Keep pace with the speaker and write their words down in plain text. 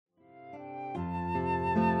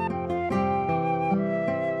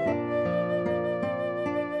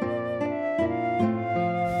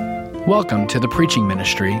Welcome to the preaching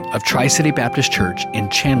ministry of Tri-City Baptist Church in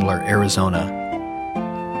Chandler, Arizona.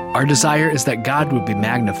 Our desire is that God would be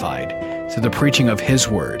magnified through the preaching of His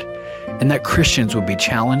Word, and that Christians would be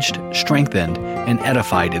challenged, strengthened, and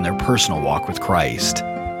edified in their personal walk with Christ.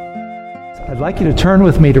 I'd like you to turn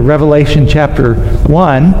with me to Revelation chapter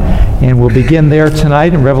 1, and we'll begin there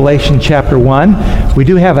tonight in Revelation chapter 1. We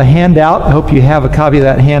do have a handout. I hope you have a copy of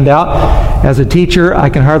that handout. As a teacher, I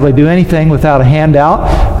can hardly do anything without a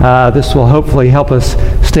handout. This will hopefully help us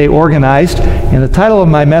stay organized. And the title of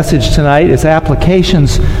my message tonight is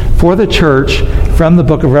Applications for the Church from the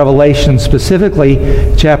book of Revelation,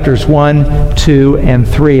 specifically chapters 1, 2, and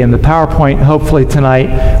 3. And the PowerPoint, hopefully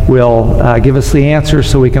tonight, will give us the answers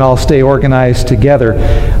so we can all stay organized together.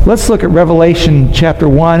 Let's look at Revelation chapter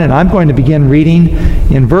 1, and I'm going to begin reading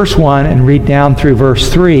in verse 1 and read down through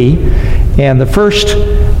verse 3. And the first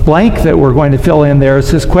blank that we're going to fill in there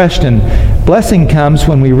is this question: blessing comes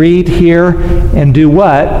when we read, hear, and do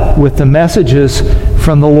what? With the messages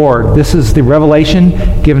from the Lord. This is the revelation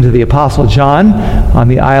given to the Apostle John on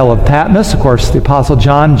the Isle of Patmos. Of course, the Apostle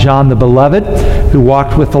John, John the Beloved, who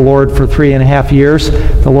walked with the Lord for 3.5 years.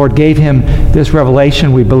 The Lord gave him this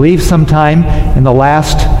revelation, we believe, sometime in the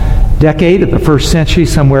last decade of the first century,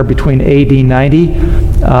 somewhere between AD 90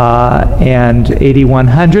 and AD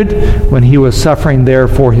 100, when he was suffering there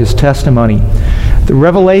for his testimony. The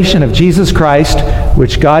revelation of Jesus Christ,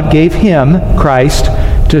 which God gave him, Christ,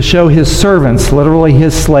 to show his servants, literally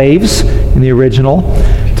his slaves in the original,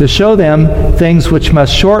 to show them things which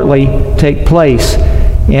must shortly take place.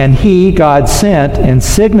 And he, God, sent and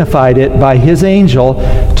signified it by his angel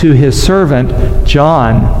to his servant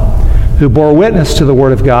John, who bore witness to the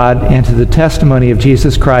Word of God and to the testimony of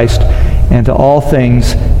Jesus Christ and to all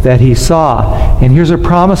things that he saw. And here's a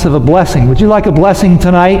promise of a blessing. Would you like a blessing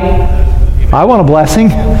tonight? I want a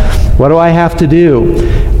blessing. What do I have to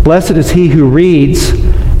do? Blessed is he who reads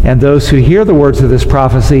and those who hear the words of this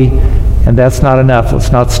prophecy, and that's not enough.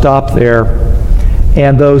 Let's not stop there.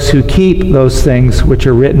 And those who keep those things which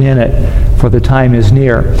are written in it, for the time is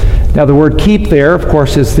near. Now the word keep there, of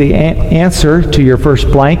course, is the answer to your first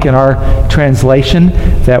blank in our translation.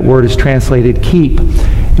 That word is translated keep.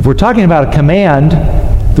 If we're talking about a command,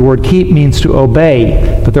 the word keep means to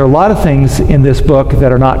obey. But there are a lot of things in this book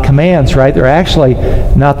that are not commands, right? There are actually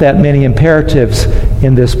not that many imperatives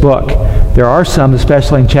in this book. There are some,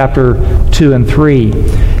 especially in chapter 2 and 3.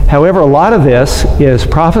 However, a lot of this is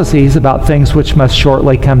prophecies about things which must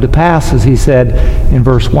shortly come to pass, as he said in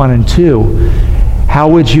verse 1 and 2. How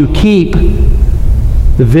would you keep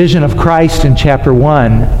the vision of Christ in chapter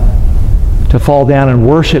 1 to fall down and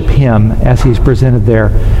worship him as he's presented there?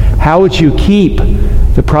 How would you keep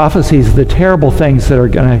the prophecies of the terrible things that are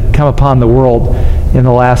going to come upon the world in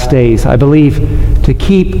the last days? I believe to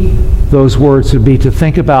keep those words would be to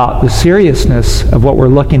think about the seriousness of what we're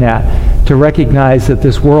looking at, to recognize that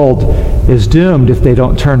this world is doomed if they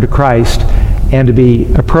don't turn to Christ, and to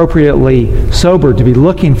be appropriately sober, to be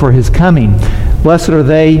looking for his coming. Blessed are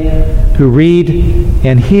they who read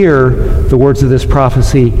and hear the words of this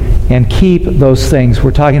prophecy and keep those things.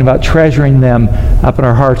 We're talking about treasuring them up in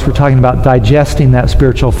our hearts. We're talking about digesting that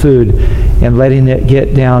spiritual food and letting it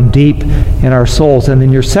get down deep in our souls. And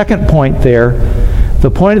then your second point there, the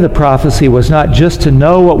point of the prophecy was not just to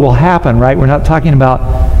know what will happen, right? We're not talking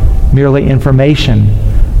about merely information.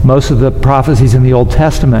 Most of the prophecies in the Old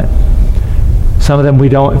Testament, some of them we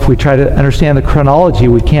don't, if we try to understand the chronology,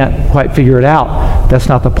 we can't quite figure it out. That's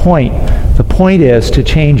not the point. The point is to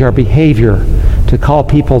change our behavior, to call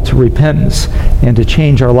people to repentance, and to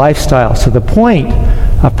change our lifestyle. So the point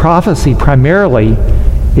of prophecy primarily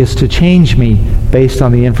is to change me based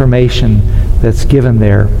on the information that's given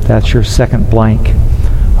there. That's your second blank.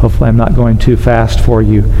 Hopefully I'm not going too fast for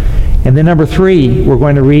you. And then number 3, we're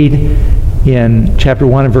going to read in chapter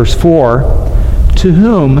 1 and verse 4, to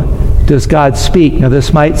whom does God speak? Now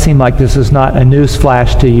this might seem like this is not a news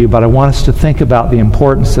flash to you, but I want us to think about the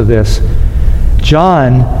importance of this.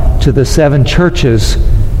 John to the 7 churches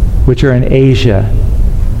which are in Asia.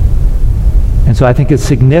 And so I think it's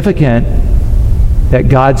significant that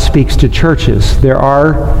God speaks to churches. There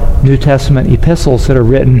are New Testament epistles that are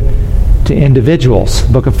written to individuals.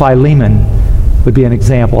 The book of Philemon would be an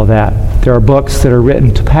example of that. There are books that are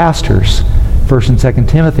written to pastors, 1 and 2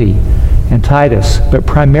 Timothy and Titus. But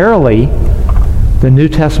primarily, the New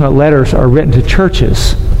Testament letters are written to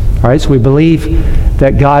churches. All right, so we believe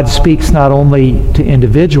that God speaks not only to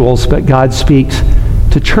individuals, but God speaks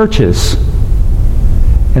to churches.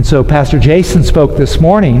 And so Pastor Jason spoke this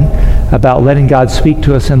morning about letting God speak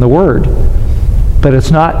to us in the Word. But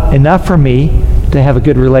it's not enough for me to have a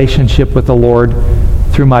good relationship with the Lord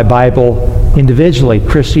through my Bible individually.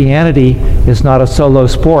 Christianity is not a solo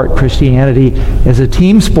sport. Christianity is a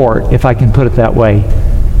team sport, if I can put it that way.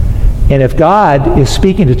 And if God is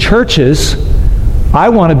speaking to churches, I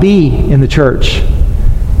want to be in the church.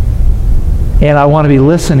 And I want to be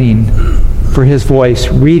listening for His voice,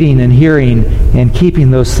 reading and hearing and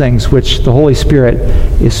keeping those things which the Holy Spirit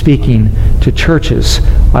is speaking to churches.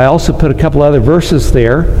 I also put a couple other verses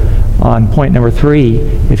there on point number 3.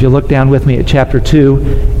 If you look down with me at chapter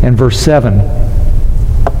 2 and verse 7.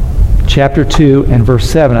 Chapter 2 and verse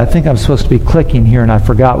 7. I think I'm supposed to be clicking here and I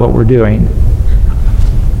forgot what we're doing.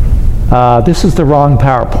 This is the wrong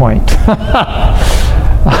PowerPoint.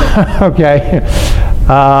 Okay.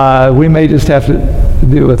 We may just have to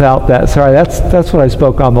do without that. Sorry, that's what I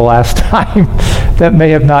spoke on the last time. That may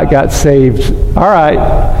have not got saved. All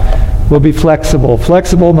right. We'll be flexible.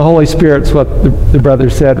 Flexible in the Holy Spirit's what the brother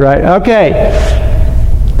said, right? Okay.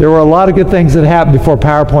 There were a lot of good things that happened before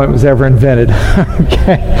PowerPoint was ever invented.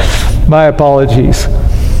 Okay. My apologies.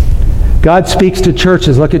 God speaks to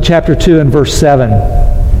churches. Look at chapter 2 and verse 7.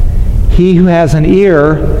 He who has an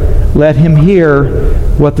ear, let him hear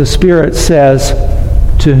what the Spirit says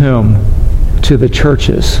to whom? To the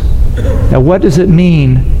churches. Now, what does it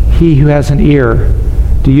mean, he who has an ear?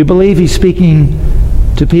 Do you believe he's speaking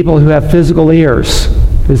to people who have physical ears?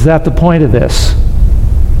 Is that the point of this?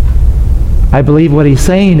 I believe what he's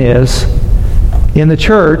saying is, in the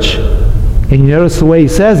church, and you notice the way he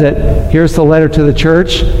says it, here's the letter to the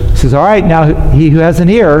church. He says, all right, now he who has an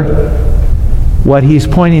ear, what he's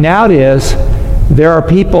pointing out is, there are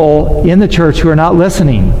people in the church who are not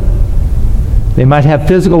listening. They might have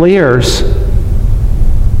physical ears,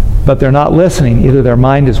 but they're not listening. Either their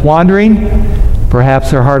mind is wandering,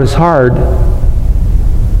 perhaps their heart is hard,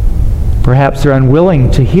 perhaps they're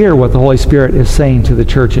unwilling to hear what the Holy Spirit is saying to the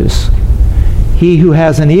churches. He who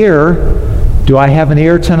has an ear, do I have an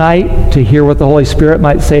ear tonight to hear what the Holy Spirit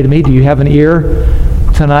might say to me? Do you have an ear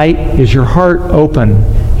tonight? Is your heart open?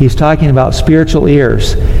 He's talking about spiritual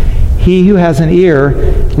ears. He who has an ear,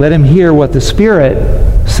 let him hear what the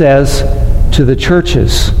Spirit says to the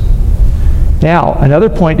churches. Now, another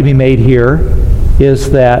point to be made here is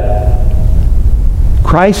that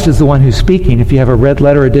Christ is the one who's speaking. If you have a red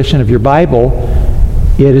letter edition of your Bible,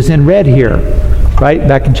 it is in red here. Right?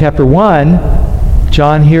 Back in chapter 1,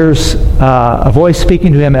 John hears a voice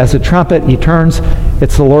speaking to him as a trumpet. He turns.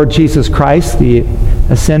 It's the Lord Jesus Christ, the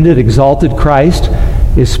ascended, exalted Christ,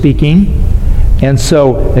 is speaking. And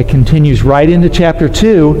so it continues right into chapter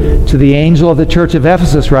 2 to the angel of the church of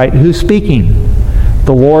Ephesus, right? Who's speaking?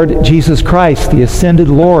 The Lord Jesus Christ, the ascended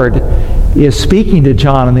Lord, is speaking to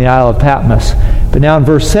John in the Isle of Patmos. But now in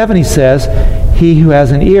verse 7 he says, he who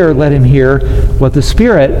has an ear, let him hear what the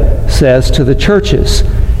Spirit says to the churches.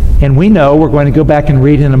 And we know, we're going to go back and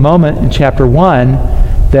read in a moment in chapter 1,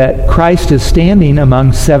 that Christ is standing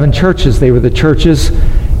among 7 churches. They were the churches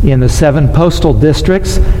in the 7 postal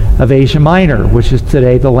districts of Asia Minor, which is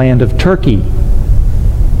today the land of Turkey.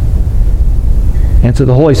 And so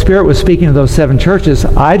the Holy Spirit was speaking to those 7 churches.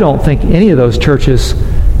 I don't think any of those churches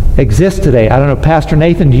exist today. I don't know, Pastor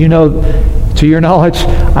Nathan, do you know, to your knowledge,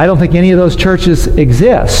 I don't think any of those churches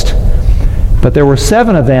exist. But there were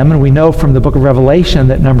 7 of them, and we know from the book of Revelation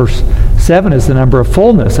that number 7 is the number of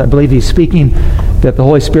fullness. I believe he's speaking, that the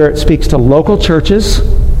Holy Spirit speaks to local churches,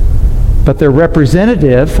 but they're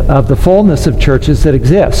representative of the fullness of churches that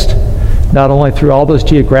exist. Not only through all those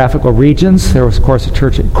geographical regions. There was, of course, a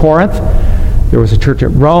church at Corinth. There was a church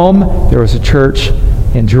at Rome. There was a church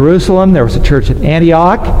in Jerusalem. There was a church at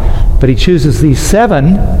Antioch. But he chooses these 7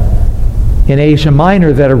 in Asia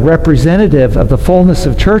Minor that are representative of the fullness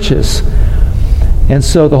of churches. And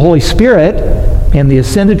so the Holy Spirit and the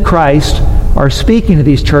ascended Christ are speaking to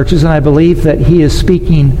these churches, and I believe that he is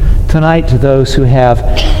speaking tonight to those who have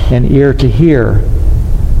an ear to hear.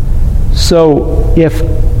 So if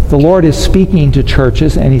the Lord is speaking to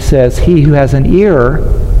churches and he says, he who has an ear,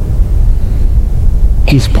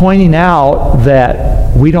 he's pointing out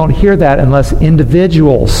that we don't hear that unless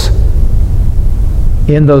individuals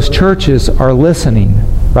in those churches are listening,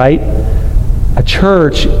 right? A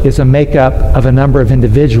church is a makeup of a number of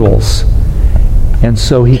individuals. And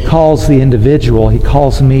so he calls the individual, he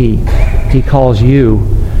calls me, he calls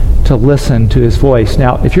you to listen to his voice.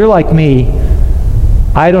 Now, if you're like me,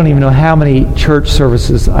 I don't even know how many church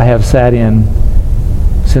services I have sat in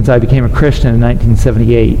since I became a Christian in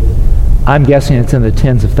 1978. I'm guessing it's in the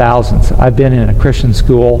tens of thousands. I've been in a Christian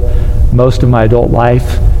school most of my adult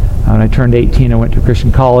life. When I turned 18, I went to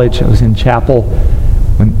Christian college. I was in chapel.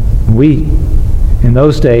 In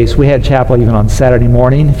those days, we had chapel even on Saturday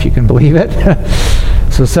morning, if you can believe it.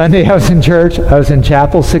 So Sunday I was in church. I was in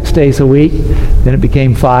chapel 6 days a week. Then it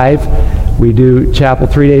became 5. We do chapel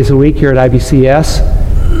 3 days a week here at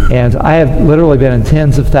IBCS, and I have literally been in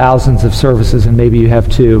tens of thousands of services, and maybe you have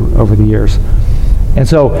too over the years. And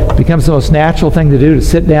so it becomes the most natural thing to do to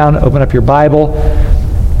sit down, open up your Bible.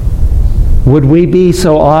 Would we be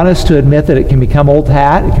so honest to admit that it can become old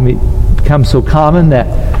hat? It can become so common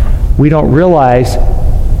that we don't realize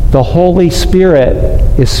the Holy Spirit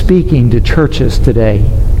is speaking to churches today.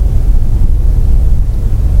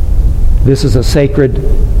 This is a sacred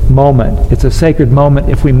moment. It's a sacred moment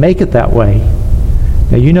if we make it that way.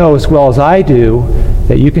 Now, you know as well as I do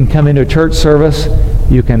that you can come into a church service,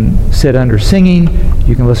 you can sit under singing,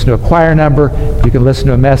 you can listen to a choir number, you can listen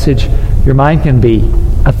to a message. Your mind can be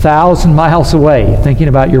 1,000 miles away thinking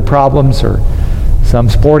about your problems or some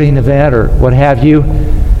sporting event or what have you.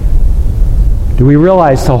 Do we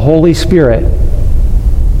realize the Holy Spirit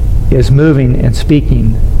is moving and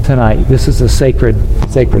speaking tonight? This is a sacred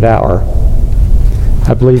hour.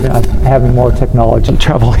 I believe I'm having more technology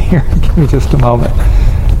trouble here. Give me just a moment.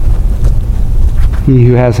 He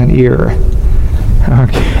who has an ear.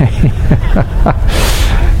 Okay.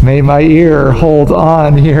 May my ear hold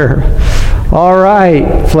on here. All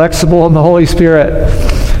right. Flexible in the Holy Spirit.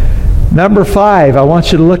 Number 5, I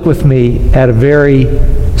want you to look with me at a very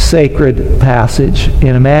sacred passage.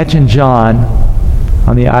 And imagine John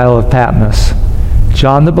on the Isle of Patmos.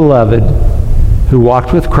 John the Beloved, who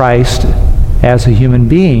walked with Christ as a human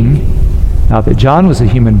being. Not that John was a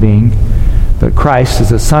human being, but Christ,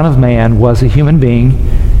 as the Son of Man, was a human being.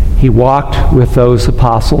 He walked with those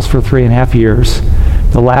apostles for 3.5 years.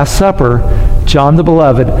 The Last Supper, John the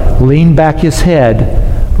Beloved leaned back his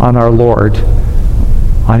head on our Lord,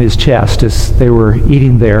 on his chest as they were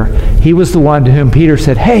eating there. He was the one to whom Peter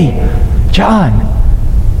said, "Hey, John,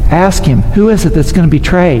 ask him, who is it that's going to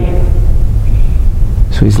betray?"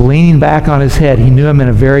 So he's leaning back on his head. He knew him in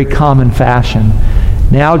a very common fashion.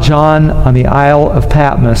 Now John on the Isle of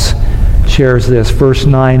Patmos shares this, verse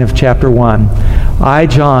 9 of chapter 1. I,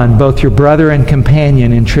 John, both your brother and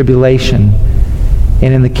companion in tribulation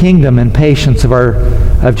and in the kingdom and patience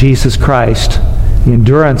of Jesus Christ, the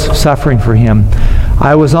endurance of suffering for him.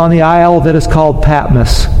 I was on the isle that is called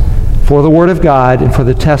Patmos for the word of God and for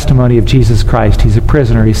the testimony of Jesus Christ. He's a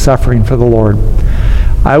prisoner. He's suffering for the Lord.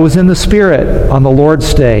 I was in the Spirit on the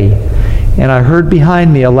Lord's day, and I heard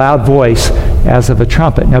behind me a loud voice as of a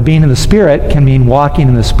trumpet. Now, being in the Spirit can mean walking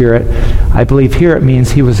in the Spirit. I believe here it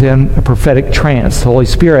means he was in a prophetic trance. The Holy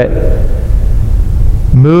Spirit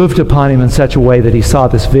moved upon him in such a way that he saw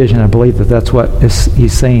this vision. I believe that that's what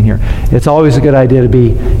he's saying here. It's always a good idea to be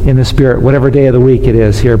in the Spirit, whatever day of the week it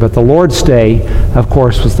is here. But the Lord's Day, of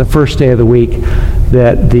course, was the first day of the week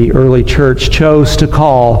that the early church chose to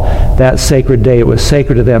call that sacred day. It was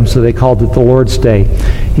sacred to them, so they called it the Lord's Day.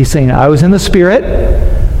 He's saying, I was in the Spirit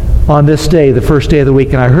on this day, the first day of the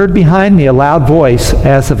week, and I heard behind me a loud voice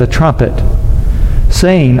as of a trumpet,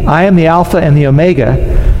 saying, I am the Alpha and the Omega,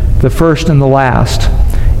 the first and the last.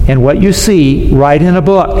 And what you see, write in a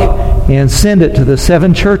book and send it to the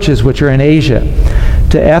 7 churches which are in Asia,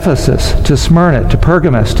 to Ephesus, to Smyrna, to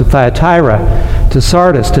Pergamos, to Thyatira, to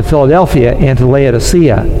Sardis, to Philadelphia, and to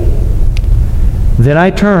Laodicea. Then I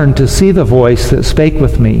turned to see the voice that spake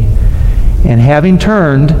with me, and having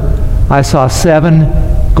turned, I saw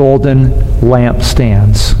 7 golden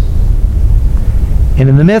lampstands. And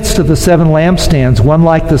in the midst of the 7 lampstands, one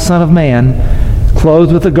like the Son of Man,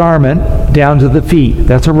 clothed with a garment down to the feet,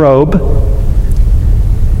 that's a robe,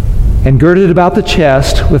 and girded about the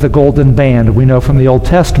chest with a golden band. We know from the Old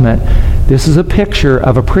Testament, this is a picture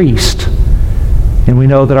of a priest. And we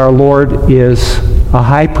know that our Lord is a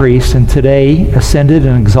high priest, and today ascended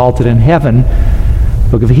and exalted in heaven. The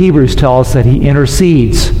book of Hebrews tells us that he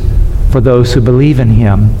intercedes for those who believe in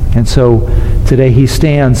him. And so today he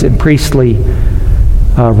stands in priestly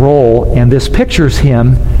role, and this pictures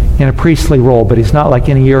him in a priestly role, but he's not like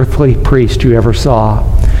any earthly priest you ever saw.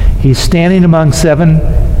 He's standing among 7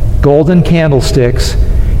 golden candlesticks.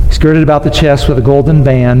 He's girded about the chest with a golden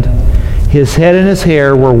band. His head and his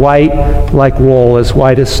hair were white like wool, as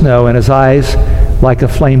white as snow, and his eyes like a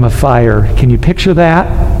flame of fire. Can you picture that?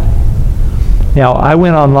 Now, I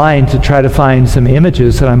went online to try to find some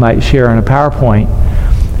images that I might share on a PowerPoint,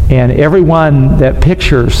 and every one that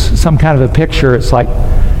pictures some kind of a picture, it's like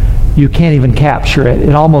you can't even capture it.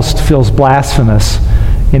 It almost feels blasphemous.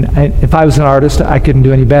 And if I was an artist, I couldn't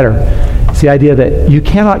do any better. It's the idea that you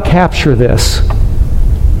cannot capture this.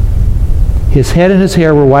 His head and his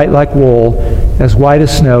hair were white like wool, as white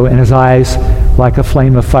as snow, and his eyes like a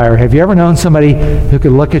flame of fire. Have you ever known somebody who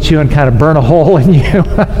could look at you and kind of burn a hole in you?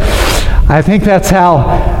 I think that's how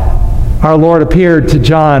our Lord appeared to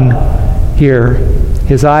John here.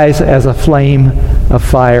 His eyes as a flame of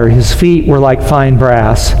fire. His feet were like fine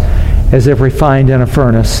brass, as if refined in a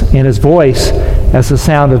furnace, and his voice as the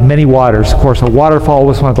sound of many waters. Of course, a waterfall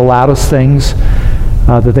was one of the loudest things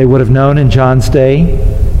that they would have known in John's day.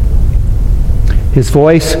 His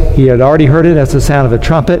voice, he had already heard it as the sound of a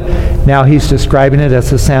trumpet. Now he's describing it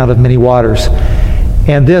as the sound of many waters.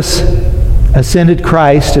 And this ascended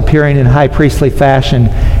Christ, appearing in high priestly fashion,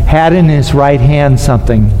 had in his right hand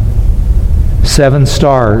something, 7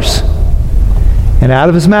 stars. And out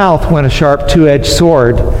of his mouth went a sharp two-edged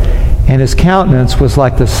sword, and his countenance was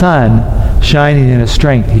like the sun shining in his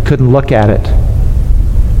strength. He couldn't look at it.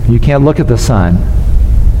 You can't look at the sun.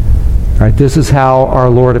 All right, this is how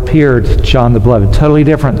our Lord appeared to John the Beloved. Totally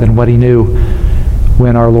different than what he knew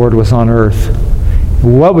when our Lord was on earth.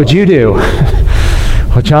 What would you do?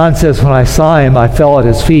 Well, John says, when I saw him, I fell at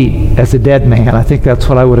his feet as a dead man. I think that's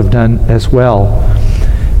what I would have done as well.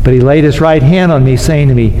 But he laid his right hand on me, saying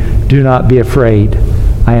to me, do not be afraid.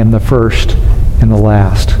 I am the first and the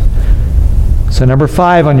last. So number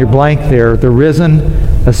 5 on your blank there, the risen,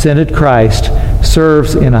 ascended Christ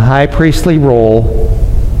serves in a high priestly role,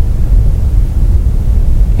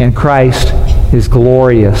 and Christ is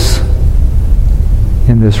glorious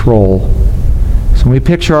in this role. So when we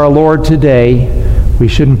picture our Lord today, we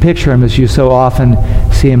shouldn't picture him as you so often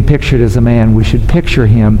see him pictured as a man. We should picture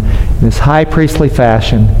him in this high priestly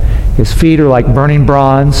fashion. His feet are like burning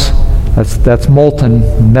bronze. That's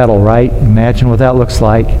molten metal, right? Imagine what that looks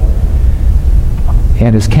like.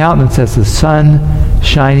 And his countenance as the sun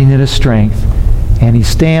shining in his strength. And he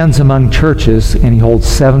stands among churches, and he holds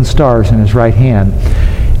 7 stars in his right hand.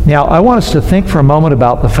 Now, I want us to think for a moment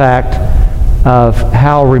about the fact of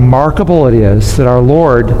how remarkable it is that our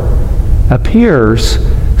Lord appears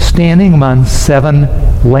standing among 7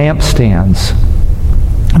 lampstands.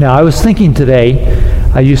 Now, I was thinking today,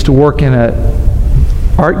 I used to work in an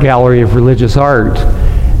art gallery of religious art,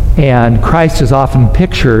 and Christ is often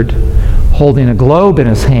pictured holding a globe in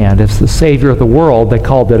his hand as the Savior of the world. They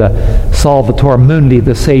called it a Salvator Mundi,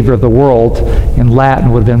 the Savior of the world. In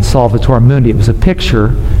Latin would have been Salvator Mundi. It was a picture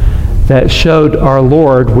that showed our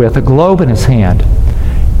Lord with a globe in his hand.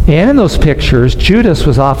 And in those pictures, Judas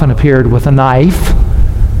was often appeared with a knife,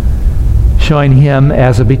 showing him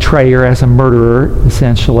as a betrayer, as a murderer,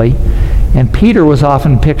 essentially. And Peter was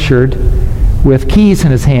often pictured with keys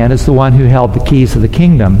in his hand as the one who held the keys of the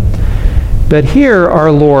kingdom. But here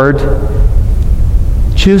our Lord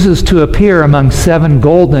chooses to appear among 7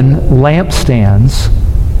 golden lampstands.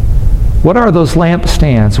 What are those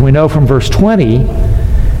lampstands? We know from verse 20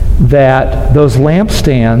 that those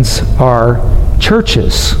lampstands are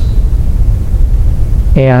churches,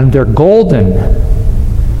 and they're golden.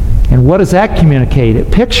 And what does that communicate?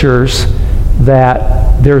 It pictures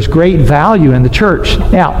that there's great value in the church.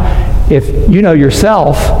 Now, if you know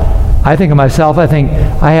yourself, I think of myself, I think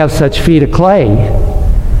I have such feet of clay.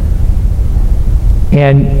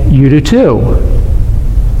 And you do too.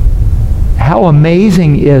 How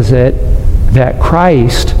amazing is it that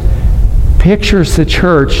Christ pictures the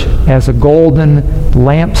church as a golden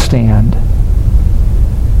lampstand?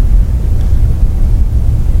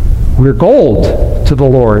 We're gold to the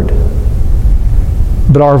Lord.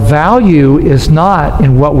 But our value is not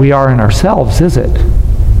in what we are in ourselves, is it?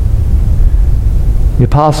 The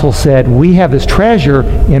apostle said, we have this treasure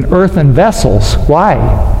in earthen vessels. Why?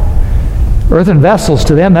 Earthen vessels,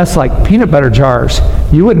 to them, that's like peanut butter jars.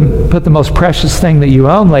 You wouldn't put the most precious thing that you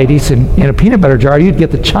own, ladies, in a peanut butter jar. You'd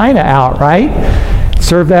get the china out, right?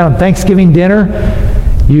 Serve that on Thanksgiving dinner.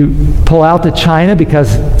 You pull out the china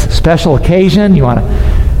because it's a special occasion. You want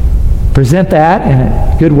to present that in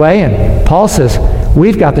a good way. And Paul says,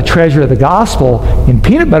 we've got the treasure of the gospel in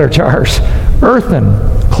peanut butter jars, earthen,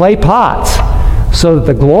 clay pots, so that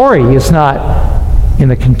the glory is not in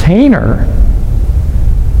the container.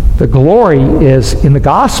 The glory is in the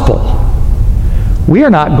gospel. We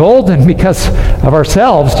are not golden because of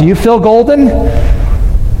ourselves. Do you feel golden?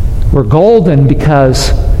 We're golden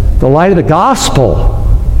because the light of the gospel,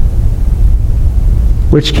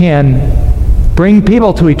 which can bring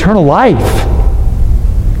people to eternal life,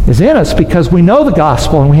 is in us because we know the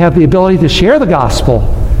gospel and we have the ability to share the gospel.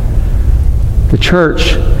 The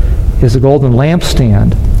church is a golden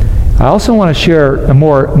lampstand. I also want to share a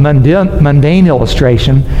more mundane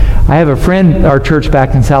illustration. I have a friend at our church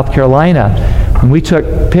back in South Carolina. When we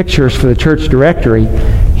took pictures for the church directory,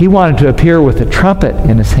 he wanted to appear with a trumpet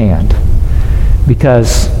in his hand.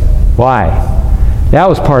 Because, why? That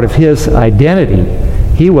was part of his identity.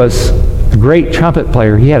 He was a great trumpet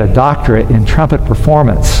player. He had a doctorate in trumpet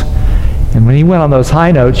performance. And when he went on those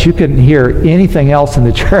high notes, you couldn't hear anything else in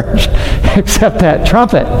the church except that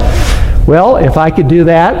trumpet. Well, if I could do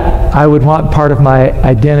that, I would want part of my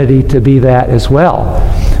identity to be that as well.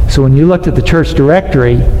 So when you looked at the church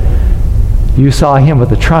directory, you saw him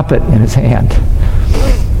with a trumpet in his hand.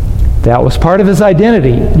 That was part of his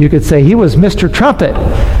identity. You could say he was Mr. Trumpet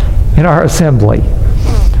in our assembly.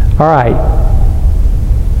 All right.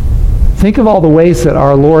 Think of all the ways that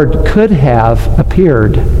our Lord could have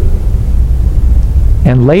appeared.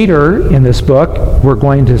 And later in this book, we're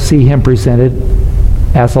going to see him presented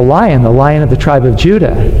as a lion, the Lion of the tribe of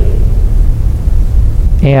Judah.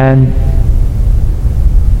 And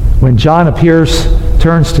when John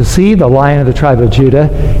turns to see the Lion of the tribe of Judah,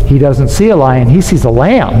 he doesn't see a lion, he sees a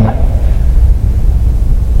lamb.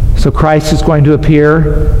 So Christ is going to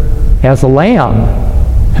appear as a lamb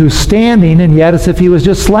who's standing, and yet as if he was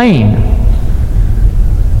just slain.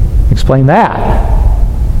 Explain that.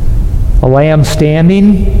 A lamb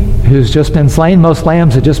standing who's just been slain. Most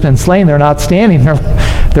lambs have just been slain. They're not standing.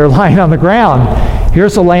 They're lying on the ground.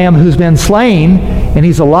 Here's a lamb who's been slain, and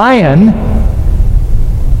he's a lion,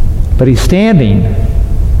 but he's standing.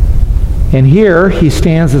 And here he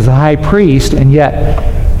stands as a high priest, and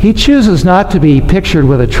yet he chooses not to be pictured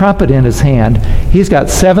with a trumpet in his hand. He's got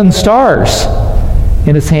 7 stars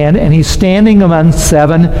in his hand, and he's standing among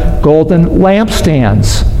 7 golden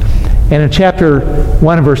lampstands. And in chapter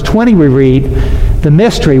 1 and verse 20 we read, the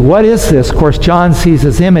mystery, what is this? Of course, John sees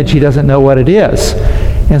his image. He doesn't know what it is.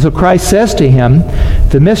 And so Christ says to him,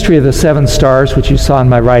 the mystery of the 7 stars, which you saw in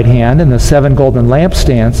my right hand, and the 7 golden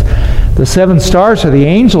lampstands, the 7 stars are the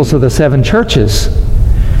angels of the 7 churches.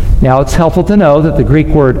 Now, it's helpful to know that the Greek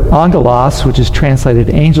word angelos, which is translated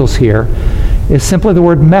angels here, is simply the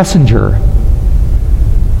word messenger.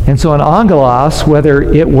 And so an angelos, whether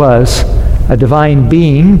it was a divine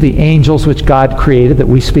being, the angels which God created, that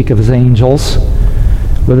we speak of as angels,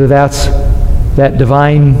 whether that's that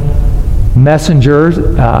divine messenger,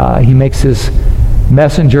 he makes his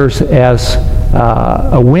messengers as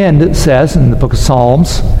a wind, it says in the book of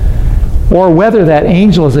Psalms, or whether that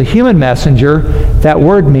angel is a human messenger, that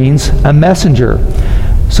word means a messenger.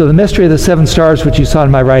 So the mystery of the 7 stars, which you saw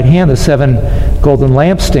in my right hand, the 7 golden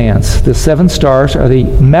lampstands, the 7 stars are the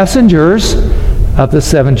messengers of the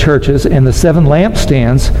 7 churches, and the 7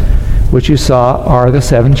 lampstands, which you saw, are the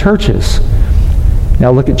 7 churches.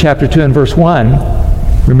 Now look at chapter 2 and verse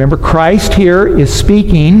 1. Remember, Christ here is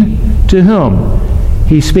speaking to whom?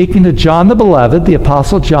 He's speaking to John the Beloved, the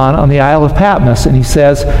Apostle John, on the Isle of Patmos, and he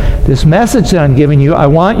says, this message that I'm giving you, I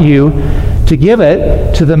want you to give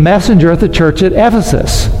it to the messenger of the church at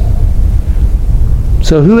Ephesus.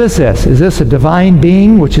 So who is this? Is this a divine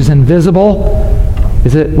being which is invisible?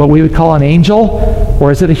 Is it what we would call an angel?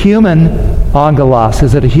 Or is it a human angelos?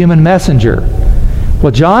 Is it a human messenger?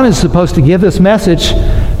 Well, John is supposed to give this message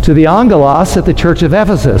to the angelos at the church of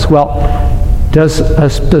Ephesus. Well, does a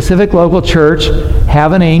specific local church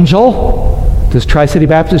have an angel? Does Tri-City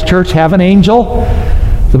Baptist Church have an angel?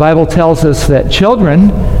 The Bible tells us that children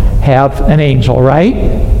have an angel, right?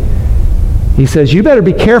 He says, you better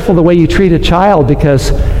be careful the way you treat a child,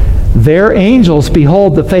 because their angels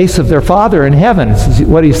behold the face of their Father in heaven.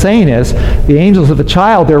 What he's saying is, the angels of a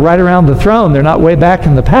child, they're right around the throne. They're not way back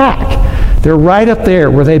in the pack. They're right up there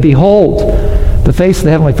where they behold the face of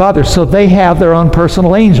the Heavenly Father. So they have their own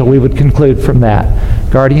personal angel, we would conclude from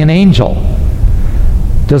that. Guardian angel.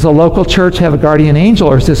 Does a local church have a guardian angel,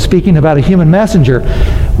 or is this speaking about a human messenger?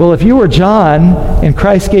 Well, if you were John and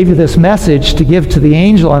Christ gave you this message to give to the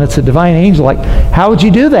angel, and it's a divine angel, like, how would you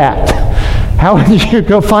do that? How would you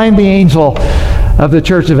go find the angel of the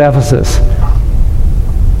church of Ephesus?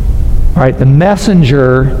 All right, the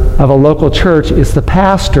messenger of a local church is the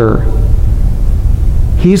pastor.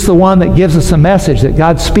 He's the one that gives us a message that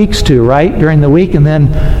God speaks to, right, during the week, and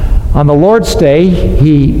then on the Lord's Day,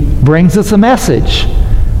 he brings us a message.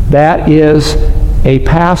 That is a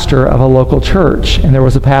pastor of a local church. And there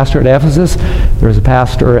was a pastor at Ephesus, there was a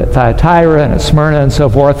pastor at Thyatira and at Smyrna and so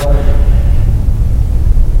forth.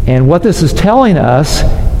 And what this is telling us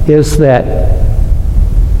is that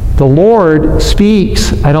the Lord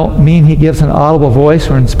speaks. I don't mean he gives an audible voice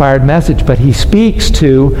or inspired message, but he speaks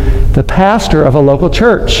to the pastor of a local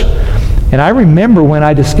church. And I remember when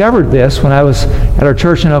I discovered this, when I was at our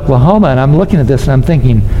church in Oklahoma, and I'm looking at this and I'm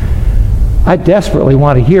thinking, I desperately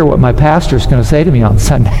want to hear what my pastor is going to say to me on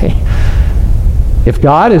Sunday. If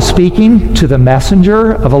God is speaking to the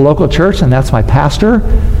messenger of a local church, and that's my pastor,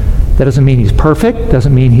 that doesn't mean he's perfect,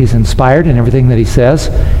 doesn't mean he's inspired in everything that he says.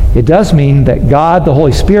 It does mean that God, the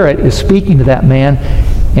Holy Spirit, is speaking to that man,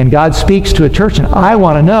 and God speaks to a church, and I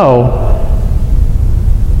want to know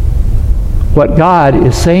what God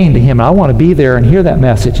is saying to him. I want to be there and hear that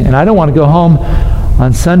message, and I don't want to go home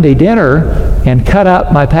on Sunday dinner and cut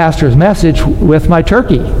up my pastor's message with my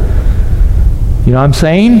turkey. You know what I'm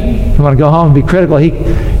saying? You want to go home and be critical.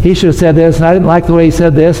 He should have said this, and I didn't like the way he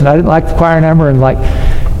said this, and I didn't like the choir number, and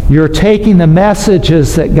you're taking the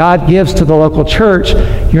messages that God gives to the local church.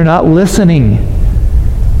 You're not listening.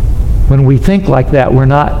 When we think like that, we're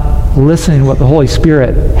not listening to what the Holy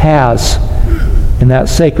Spirit has in that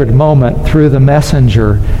sacred moment through the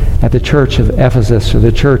messenger at the church of Ephesus or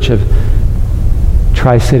the church of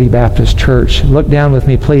Tri-City Baptist Church. Look down with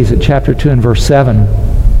me, please, at chapter 2 and verse 7.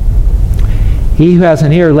 He who has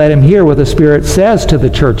an ear, let him hear what the Spirit says to the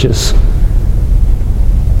churches.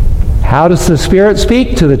 How does the Spirit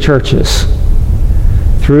speak to the churches?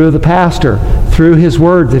 Through the pastor, through his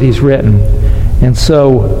word that he's written. And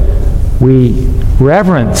so we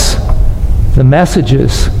reverence the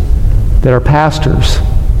messages that our pastors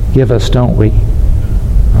give us, don't we?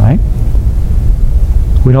 All right?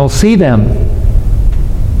 We don't see them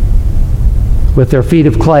with their feet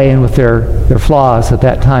of clay and with their flaws at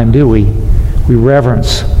that time, do we? We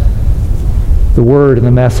reverence the word and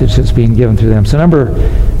the message that's being given through them. So number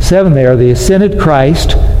 7 there, the ascended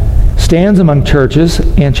Christ stands among churches.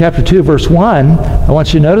 And chapter 2, verse 1, I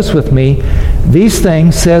want you to notice with me, these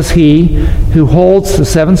things says he who holds the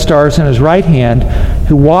 7 stars in his right hand,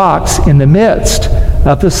 who walks in the midst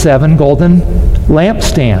of the 7 golden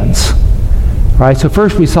lampstands. All right, so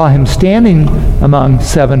first we saw him standing among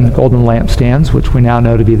 7 golden lampstands, which we now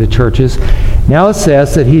know to be the churches. Now it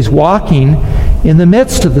says that he's walking in the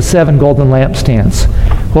midst of the 7 golden lampstands.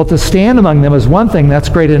 Well, to stand among them is one thing, that's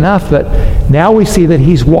great enough, but now we see that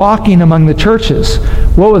he's walking among the churches.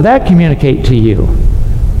 What would that communicate to you?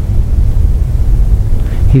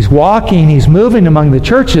 He's walking, he's moving among the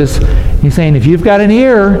churches. He's saying, if you've got an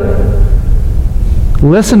ear,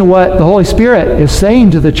 listen to what the Holy Spirit is saying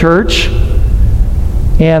to the church.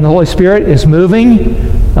 And the Holy Spirit is moving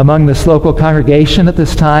among this local congregation at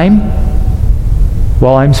this time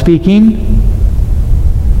while I'm speaking.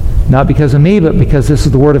 Not because of me, but because this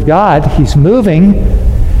is the Word of God. He's moving.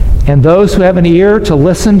 And those who have an ear to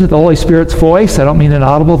listen to the Holy Spirit's voice, I don't mean an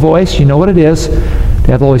audible voice, you know what it is to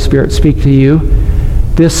have the Holy Spirit speak to you.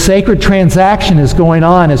 This sacred transaction is going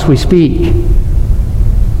on as we speak.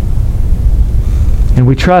 And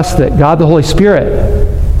we trust that God the Holy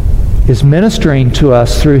Spirit is ministering to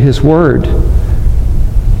us through His Word.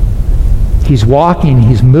 He's walking,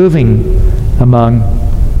 He's moving among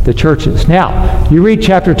the churches. Now, you read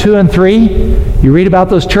chapter 2 and 3, you read about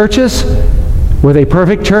those churches. Were they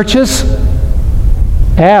perfect churches?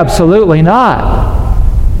 Absolutely not.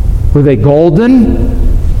 Were they golden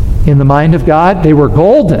in the mind of God? They were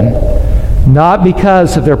golden, not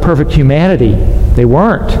because of their perfect humanity. They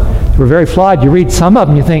weren't. They were very flawed. You read some of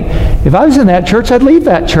them, you think, if I was in that church, I'd leave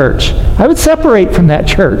that church. I would separate from that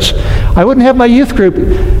church. I wouldn't have my youth group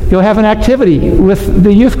have an activity with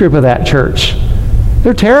the youth group of that church.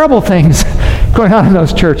 There are terrible things going on in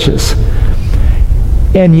those churches.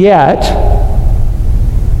 And yet,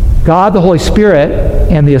 God the Holy Spirit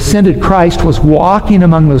and the ascended Christ was walking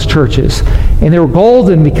among those churches. And they were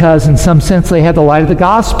golden because in some sense they had the light of the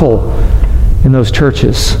gospel in those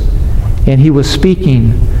churches. And He was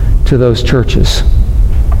speaking to those churches.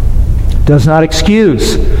 Does not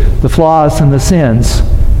excuse the flaws and the sins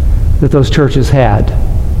that those churches had.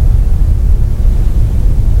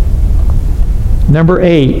 Number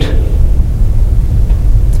 8,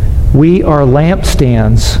 we are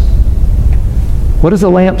lampstands. What does a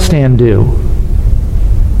lampstand do?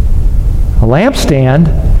 A lampstand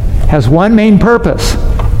has one main purpose.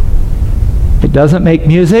 It doesn't make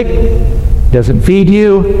music, doesn't feed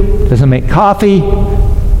you, doesn't make coffee,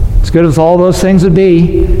 as good as all those things would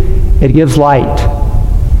be. It gives light.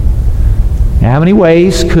 Now, how many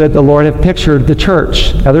ways could the Lord have pictured the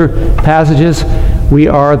church? Other passages, we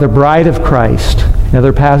are the bride of Christ. In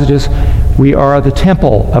other passages, we are the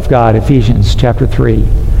temple of God, Ephesians chapter 3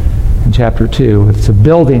 and chapter 2. It's a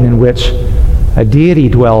building in which a deity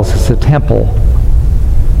dwells. It's a temple.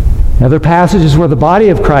 In other passages, we're the body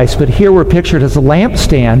of Christ, but here we're pictured as a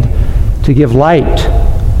lampstand to give light.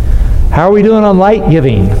 How are we doing on light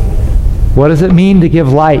giving? What does it mean to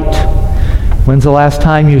give light? When's the last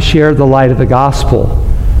time you shared the light of the gospel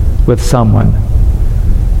with someone?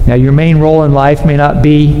 Now, your main role in life may not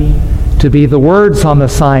be to be the words on the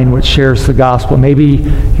sign which shares the gospel. Maybe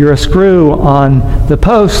you're a screw on the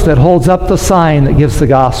post that holds up the sign that gives the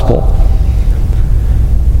gospel.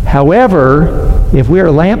 However, if we are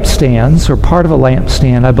lampstands or part of a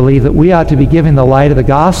lampstand, I believe that we ought to be giving the light of the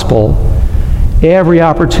gospel every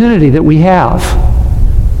opportunity that we have.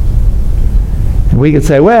 And we could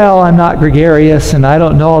say, well, I'm not gregarious and I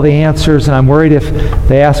don't know all the answers and I'm worried if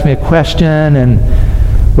they ask me a question. And,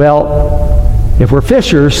 well, If we're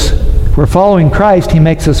fishers, if we're following Christ, He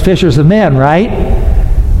makes us fishers of men, right?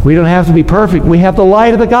 We don't have to be perfect. We have the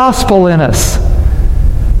light of the gospel in us.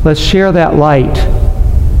 Let's share that light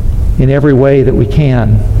in every way that we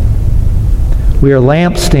can. We are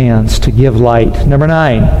lampstands to give light. Number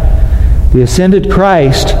 9, the ascended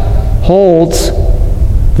Christ holds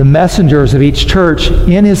the messengers of each church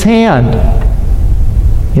in His hand.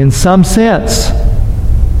 In some sense,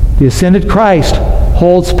 the ascended Christ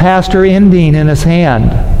holds Pastor Endine in His hand.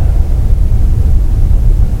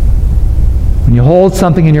 When you hold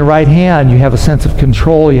something in your right hand, you have a sense of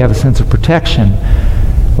control, you have a sense of protection.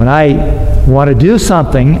 When I want to do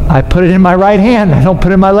something, I put it in my right hand. I don't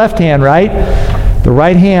put it in my left hand, right? The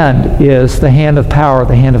right hand is the hand of power,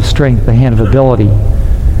 the hand of strength, the hand of ability.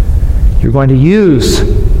 You're going to use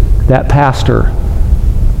that pastor.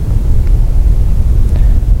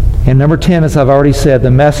 And number 10, as I've already said,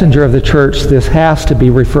 the messenger of the church, this has to be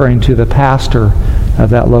referring to the pastor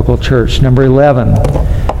of that local church. Number 11,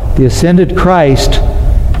 the ascended Christ,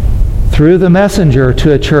 through the messenger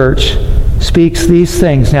to a church, speaks these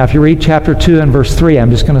things. Now, if you read chapter 2 and verse 3,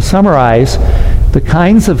 I'm just going to summarize the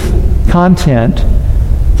kinds of content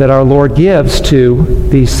that our Lord gives to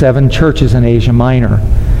these 7 churches in Asia Minor.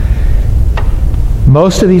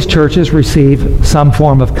 Most of these churches receive some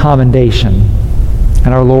form of commendation.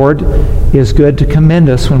 And our Lord is good to commend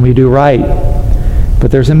us when we do right. But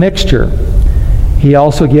there's a mixture. He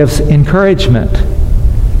also gives encouragement.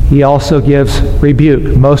 He also gives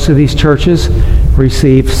rebuke. Most of these churches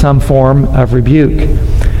receive some form of rebuke.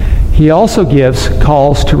 He also gives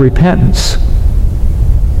calls to repentance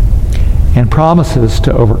and promises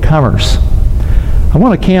to overcomers. I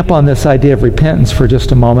want to camp on this idea of repentance for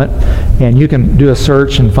just a moment, and you can do a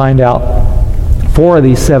search and find out 4 of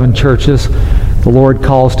these 7 churches the Lord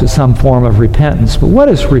calls to some form of repentance. But what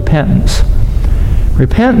is repentance?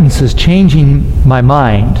 Repentance is changing my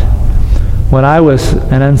mind. When I was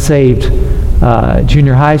an unsaved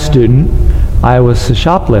junior high student, I was a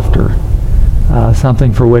shoplifter,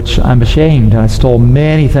 something for which I'm ashamed. I stole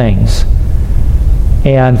many things.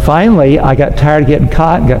 And finally, I got tired of getting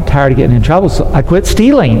caught and got tired of getting in trouble, so I quit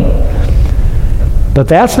stealing. But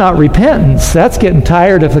that's not repentance. That's getting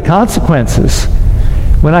tired of the consequences.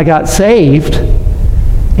 When I got saved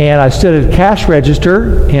and I stood at a cash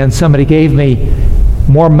register and somebody gave me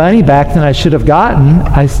more money back than I should have gotten,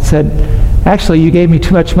 I said, actually, you gave me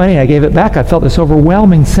too much money. I gave it back. I felt this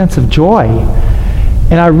overwhelming sense of joy.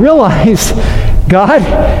 And I realized God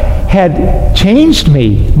had changed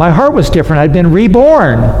me. My heart was different. I'd been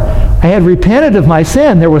reborn. I had repented of my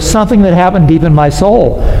sin. There was something that happened deep in my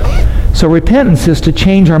soul. So repentance is to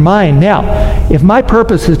change our mind. Now, if my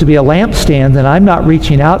purpose is to be a lampstand and I'm not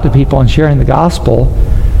reaching out to people and sharing the gospel,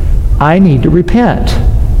 I need to repent.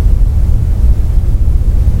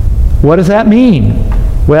 What does that mean?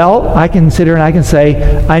 Well, I can sit here and I can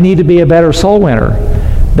say, I need to be a better soul winner.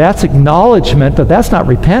 That's acknowledgement, but that's not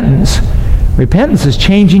repentance. Repentance is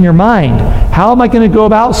changing your mind. How am I going to go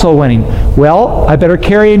about soul winning? Well, I better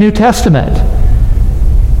carry a New Testament.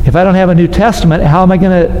 If I don't have a New Testament, how am I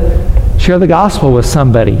going to share the gospel with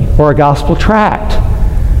somebody or a gospel tract?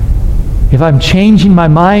 If I'm changing my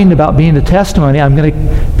mind about being a testimony, I'm going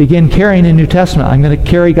to begin carrying a New Testament. I'm going to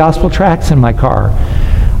carry gospel tracts in my car.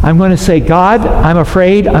 I'm going to say, God, I'm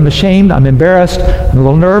afraid, I'm ashamed, I'm embarrassed, I'm a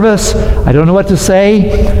little nervous, I don't know what to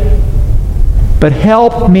say, but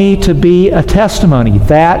help me to be a testimony.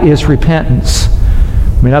 That is repentance.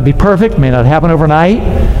 It may not be perfect, may not happen overnight,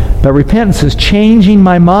 but repentance is changing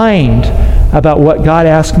my mind about what God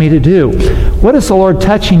asked me to do. What is the Lord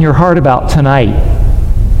touching your heart about tonight?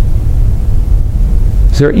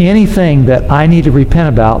 Is there anything that I need to repent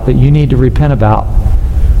about that you need to repent about?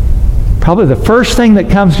 Probably the first thing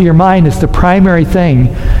that comes to your mind is the primary thing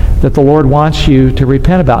that the Lord wants you to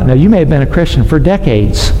repent about. Now, you may have been a Christian for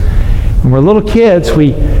decades. When we're little kids,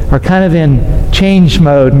 we are kind of in change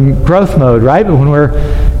mode and growth mode, right? But when we're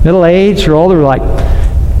middle-aged or older, we're like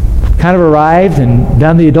kind of arrived and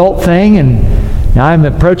done the adult thing, and now I'm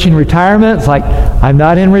approaching retirement. It's like I'm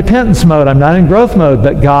not in repentance mode. I'm not in growth mode.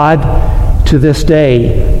 But God, to this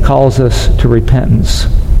day, calls us to repentance.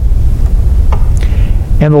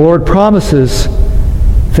 And the Lord promises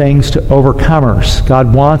things to overcomers.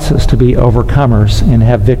 God wants us to be overcomers and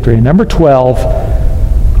have victory. And number 12,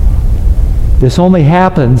 this only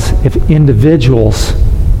happens if individuals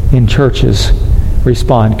in churches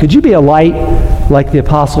respond. Could you be a light like the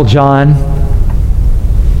Apostle John?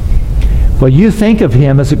 Well, you think of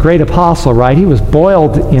him as a great apostle, right? He was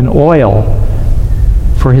boiled in oil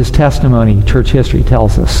for his testimony, church history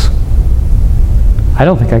tells us. I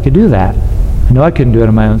don't think I could do that. I know I couldn't do it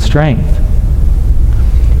in my own strength.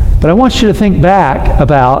 But I want you to think back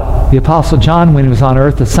about the Apostle John when he was on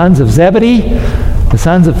earth, the sons of Zebedee, the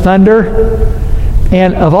sons of thunder.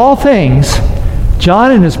 And of all things,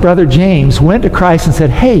 John and his brother James went to Christ and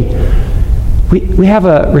said, hey, we have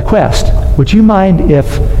a request. Would you mind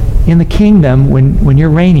if in the kingdom, when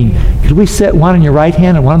you're reigning, could we sit one on your right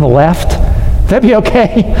hand and one on the left? That'd be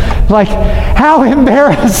okay? Like, how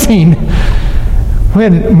embarrassing.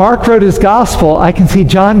 When Mark wrote his gospel, I can see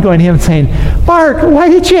John going to him and saying, Mark, why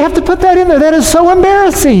did you have to put that in there? That is so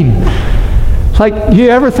embarrassing. Like, you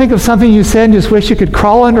ever think of something you said and just wish you could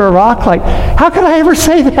crawl under a rock? Like, how could I ever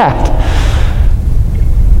say that?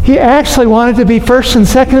 He actually wanted to be first and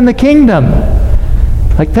second in the kingdom.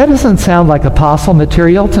 Like, that doesn't sound like apostle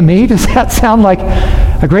material to me. Does that sound like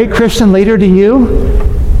a great Christian leader to you?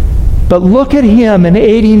 But look at him in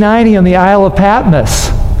AD 90 on the Isle of Patmos,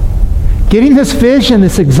 getting this vision,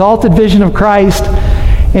 this exalted vision of Christ,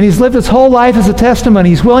 and he's lived his whole life as a testimony.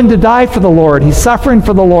 He's willing to die for the Lord. He's suffering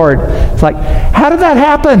for the Lord. It's like, how did that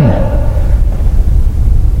happen?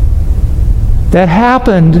 That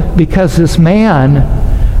happened because this man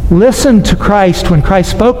listened to Christ when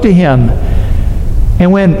Christ spoke to him.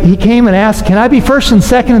 And when he came and asked, can I be first and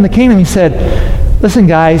second in the kingdom? He said, listen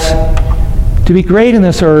guys, to be great in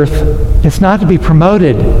this earth, it's not to be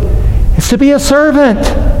promoted. It's to be a servant.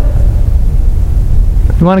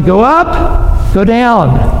 You want to go up? Go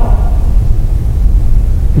down.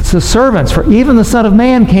 It's the servants. For even the Son of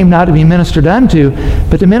Man came not to be ministered unto,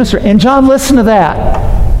 but to minister. And John listened to that.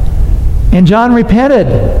 And John repented.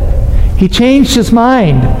 He changed his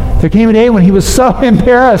mind. There came a day when he was so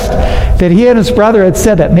embarrassed that he and his brother had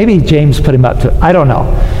said that. Maybe James put him up to it. I don't know.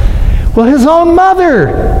 Well, his own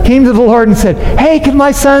mother came to the Lord and said, hey, can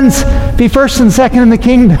my sons be first and second in the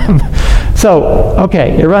kingdom? So,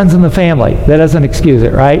 okay, it runs in the family. That doesn't excuse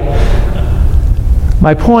it, right?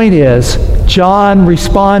 My point is, John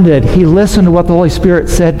responded. He listened to what the Holy Spirit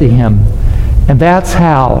said to him. And that's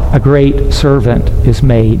how a great servant is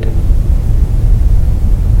made.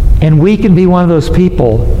 And we can be one of those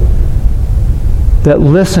people that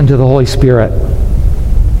listen to the Holy Spirit.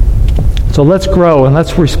 So let's grow and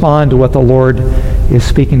let's respond to what the Lord is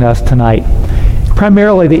speaking to us tonight.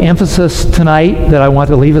 Primarily, the emphasis tonight that I want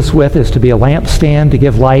to leave us with is to be a lampstand to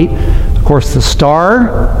give light. Of course, the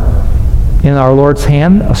star in our Lord's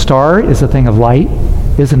hand, a star is a thing of light,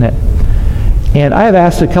 isn't it? And I have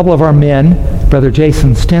asked a couple of our men, Brother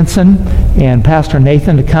Jason Stinson and Pastor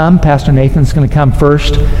Nathan, to come. Pastor Nathan's going to come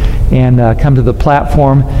first and come to the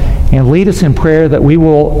platform and lead us in prayer that we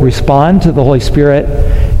will respond to the Holy Spirit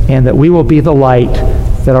and that we will be the light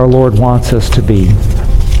that our Lord wants us to be.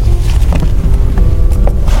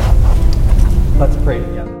 Let's pray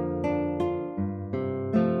together.